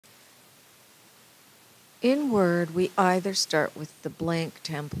In Word, we either start with the blank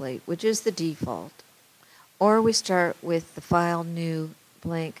template, which is the default, or we start with the File, New,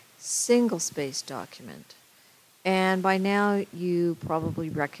 Blank, Single-Space document. And by now, you probably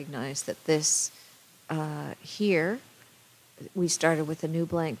recognize that this here, we started with a new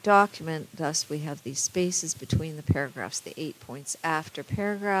blank document, thus we have these spaces between the paragraphs, the 8 points after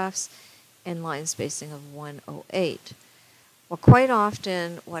paragraphs, and line spacing of 108. Well, quite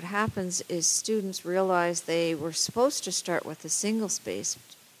often what happens is students realize they were supposed to start with a single-spaced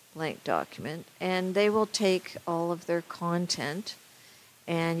blank document, and they will take all of their content,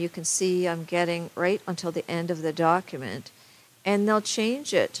 and you can see I'm getting right until the end of the document, and they'll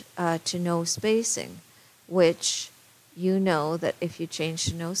change it to no spacing, which you know that if you change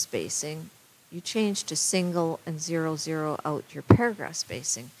to no spacing, you change to single and 0 out your paragraph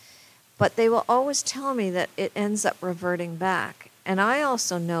spacing. But they will always tell me that it ends up reverting back. And I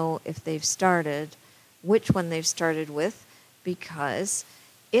also know if they've started, which one they've started with, because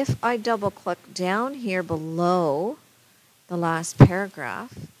if I double click down here below the last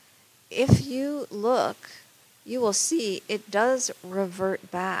paragraph, if you look, you will see it does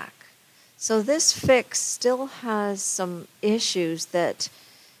revert back. So this fix still has some issues that,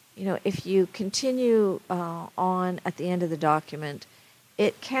 if you continue on at the end of the document,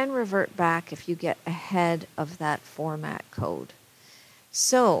 it can revert back if you get ahead of that format code.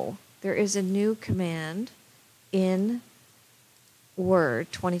 So there is a new command in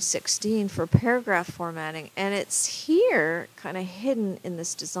Word 2016 for paragraph formatting, and it's here, kind of hidden in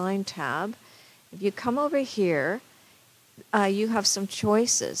this Design tab. If you come over here, you have some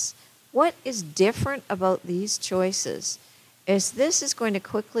choices. What is different about these choices is this is going to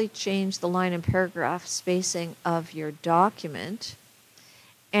quickly change the line and paragraph spacing of your document,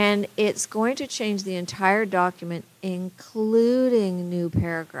 and it's going to change the entire document, including new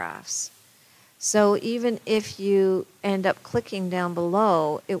paragraphs. So even if you end up clicking down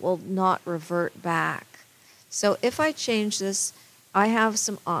below, it will not revert back. So if I change this, I have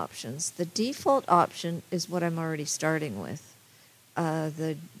some options. The default option is what I'm already starting with,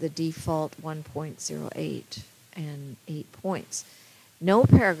 the default 1.08 and 8 points. No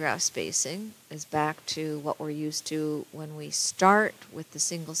paragraph spacing is back to what we're used to when we start with the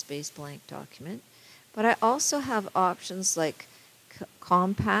single-space blank document. But I also have options like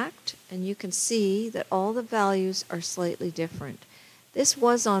compact, and you can see that all the values are slightly different. This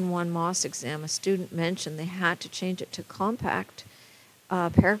was on one MOS exam. A student mentioned they had to change it to compact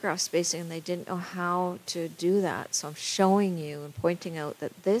paragraph spacing, and they didn't know how to do that. So I'm showing you and pointing out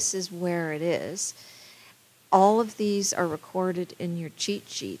that this is where it is. All of these are recorded in your cheat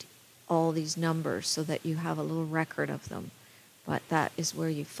sheet, all these numbers, so that you have a little record of them. But that is where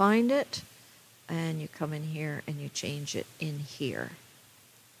you find it, and you come in here and you change it in here.